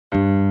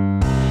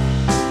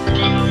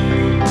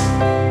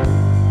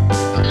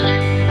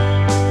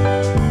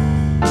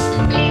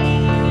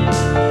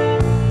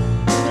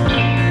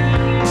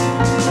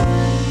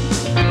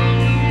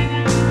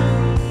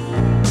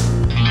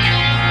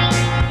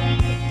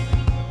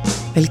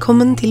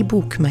Velkommen til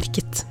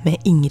Bokmerket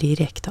med Ingrid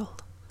Rekdal.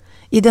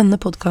 I denne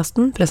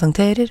podcasten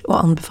presenterer og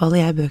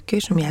anbefaler jeg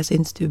bøker som jeg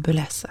synes du bør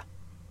lese.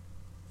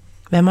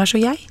 Hvem er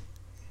så jeg?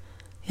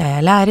 Jeg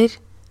er lærer,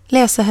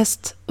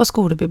 lesehest og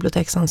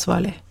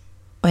skolebiblioteksansvarlig,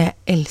 og jeg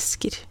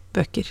elsker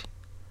bøker.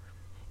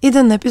 I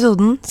denne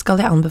episoden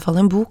skal jeg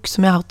anbefale en bok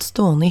som jeg har hatt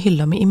stående i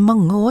hylla mi i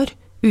mange år,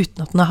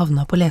 uten at den har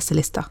havnet på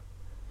leselista.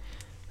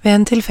 Ved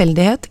en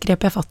tilfeldighet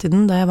grep jeg fatt i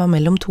den da jeg var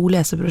mellom 2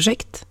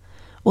 leseprosjekt,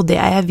 og det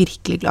er jeg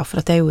virkelig glad for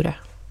at jeg gjorde.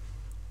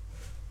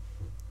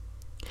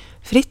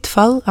 Fritt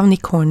fall av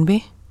Nick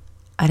Hornby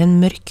er en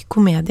mørk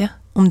komedie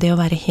om det å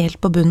være helt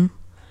på bunnen,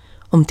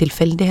 om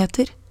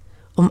tilfeldigheter,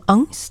 om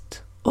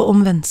angst og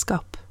om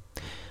vennskap.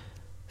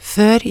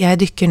 Før jeg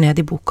dykker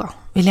ned i boka,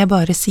 vil jeg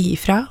bare si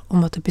ifra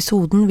om at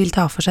episoden vil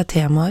ta for seg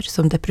temaer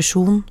som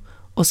depresjon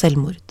og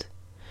selvmord.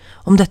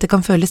 Om dette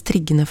kan føles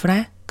triggende for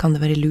deg, kan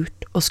det være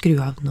lurt å skru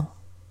av nå.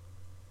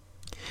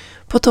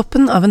 På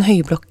toppen av en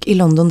høyblokk i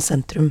London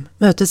sentrum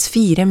møtes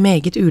 4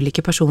 meget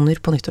ulike personer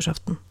på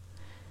nyttårsaften.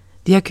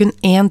 De har kun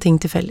én ting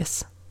til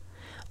felles.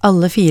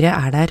 Alle 4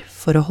 er der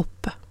for å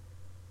hoppe.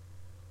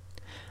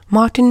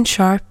 Martin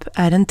Sharp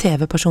er en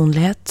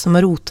TV-personlighet som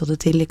har rotet det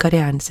til i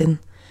karrieren sin,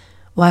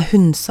 og er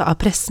hunsa av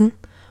pressen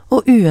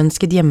og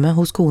uønsket hjemme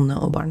hos kone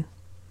og barn.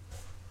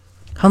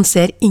 Han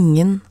ser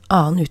ingen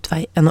annen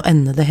utvei enn å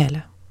ende det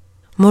hele.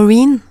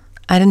 Maureen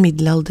er en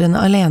middelaldrende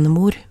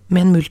alenemor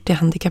med en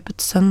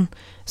multihandicappet sønn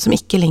som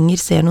ikke lenger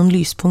ser noen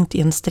lyspunkt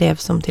i en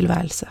strevsom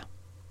tilværelse.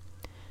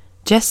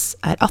 Jess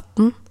er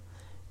 18,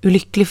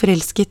 ulykkelig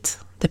forelsket,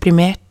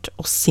 deprimert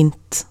og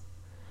sint.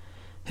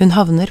 Hun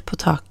havner på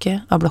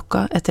taket av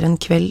blokka etter en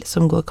kveld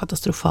som går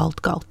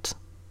katastrofalt galt.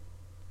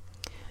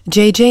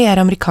 JJ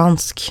er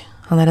amerikansk,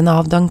 han er en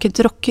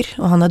avdanket rocker,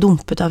 og han er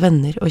dumpet av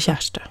venner og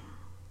kjæreste.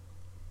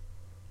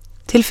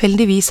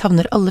 Tilfeldigvis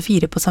havner alle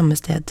 4 på samme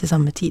sted til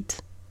samme tid.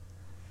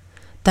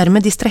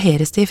 Dermed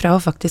distraheres de fra å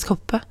faktisk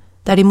hoppe,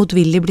 der de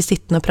motvillig blir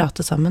sittende og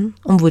prate sammen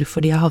om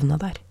hvorfor de har havnet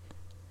der.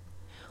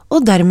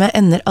 Og dermed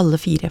ender alle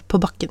 4 på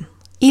bakken,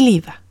 i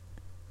live.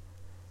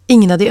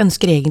 Ingen av de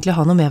ønsker egentlig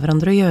å ha noe med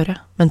hverandre å gjøre,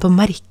 men på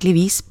merkelig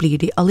vis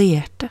blir de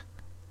allierte.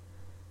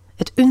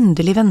 Et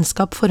underlig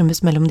vennskap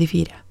formes mellom de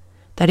 4,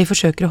 der de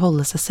forsøker å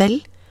holde seg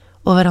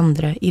selv og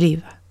hverandre i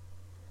live.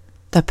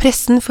 Da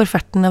pressen får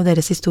ferten av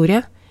deres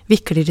historie,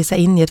 vikler de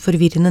seg inn i et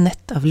forvirrende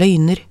nett av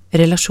løgner,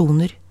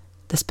 relasjoner,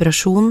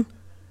 desperasjon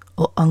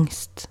og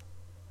angst.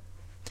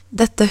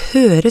 Dette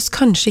høres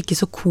kanskje ikke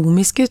så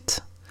komisk ut,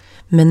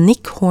 men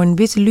Nick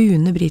Hornbys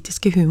lune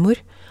britiske humor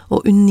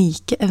og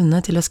unike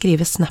evne til å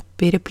skrive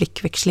snappy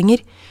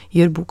replikkvekslinger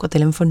gjør boka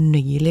til en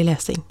fornøyelig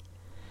lesing.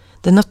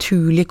 Den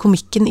naturlige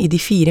komikken i de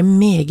 4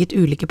 meget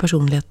ulike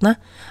personlighetene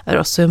er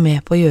også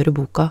med på å gjøre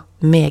boka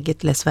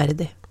meget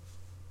lesverdig.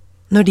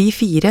 Når de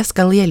 4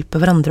 skal hjelpe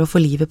hverandre å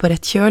få livet på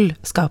rett kjøl,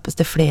 skapes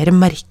det flere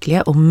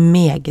merkelige og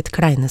meget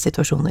kleine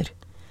situasjoner.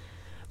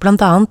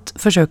 Blant annet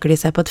forsøker de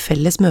seg på et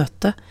felles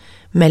møte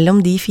mellom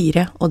de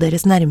 4 og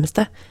deres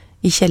nærmeste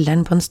i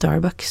kjelleren på en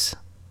Starbucks.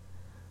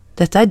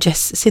 Dette er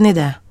Jess sin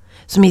idé,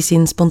 som i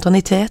sin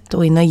spontanitet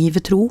og i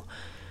naive tro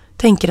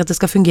tenker at det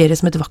skal fungere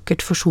som et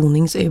vakkert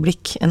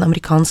forsoningsøyeblikk, en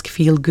amerikansk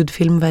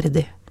feel-good-film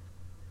verdig.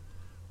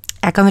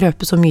 Jeg kan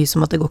røpe så mye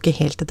som at det går ikke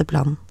helt etter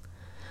planen.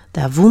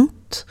 Det er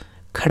vondt,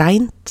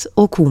 kleint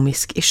og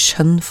komisk i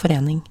skjønn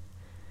forening.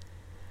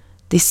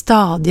 De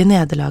stadige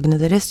nederlagene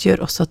deres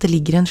gjør også at det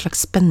ligger en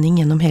slags spenning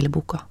gjennom hele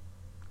boka.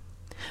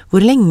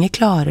 Hvor lenge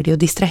klarer de å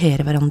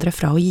distrahere hverandre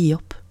fra å gi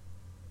opp?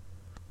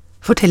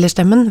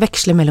 Fortellerstemmen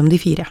veksler mellom de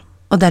 4,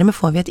 og dermed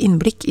får vi et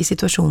innblikk i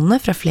situasjonene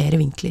fra flere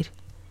vinkler.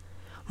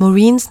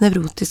 Maureens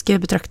nevrotiske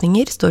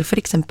betraktninger står for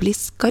eksempel i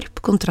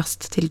skarp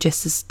kontrast til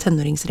Jesses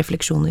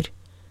tenåringsrefleksjoner,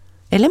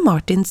 eller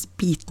Martins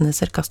bitende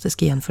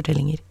sarkastiske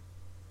gjenfortellinger.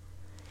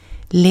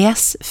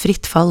 Les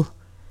Fritt fall.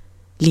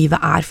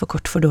 Livet er for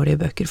kort for dårlige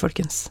bøker,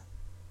 folkens.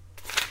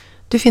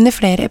 Du finner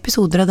flere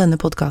episoder av denne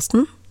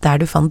podcasten der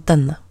du fant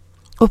denne,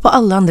 og på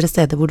alle andre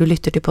steder hvor du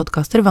lytter til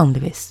podcaster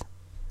vanligvis.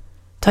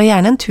 Ta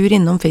gjerne en tur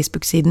innom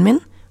Facebook-siden min,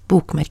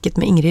 Bokmerket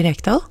med Ingrid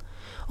Rekdal,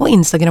 og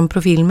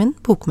Instagram-profilen min,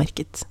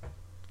 Bokmerket.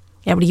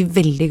 Jeg blir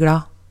veldig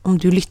glad om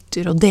du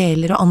lytter og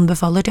deler og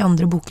anbefaler til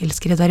andre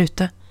bokelskere der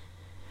ute.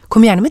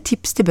 Kom gjerne med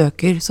tips til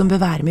bøker som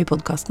bør være med i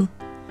podcasten.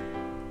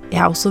 Jeg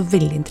er også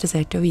veldig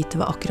interessert i å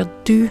vite hva akkurat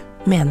du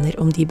mener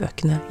om de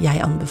bøkene jeg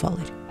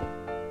anbefaler.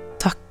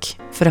 Takk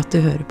for at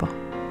du hører på.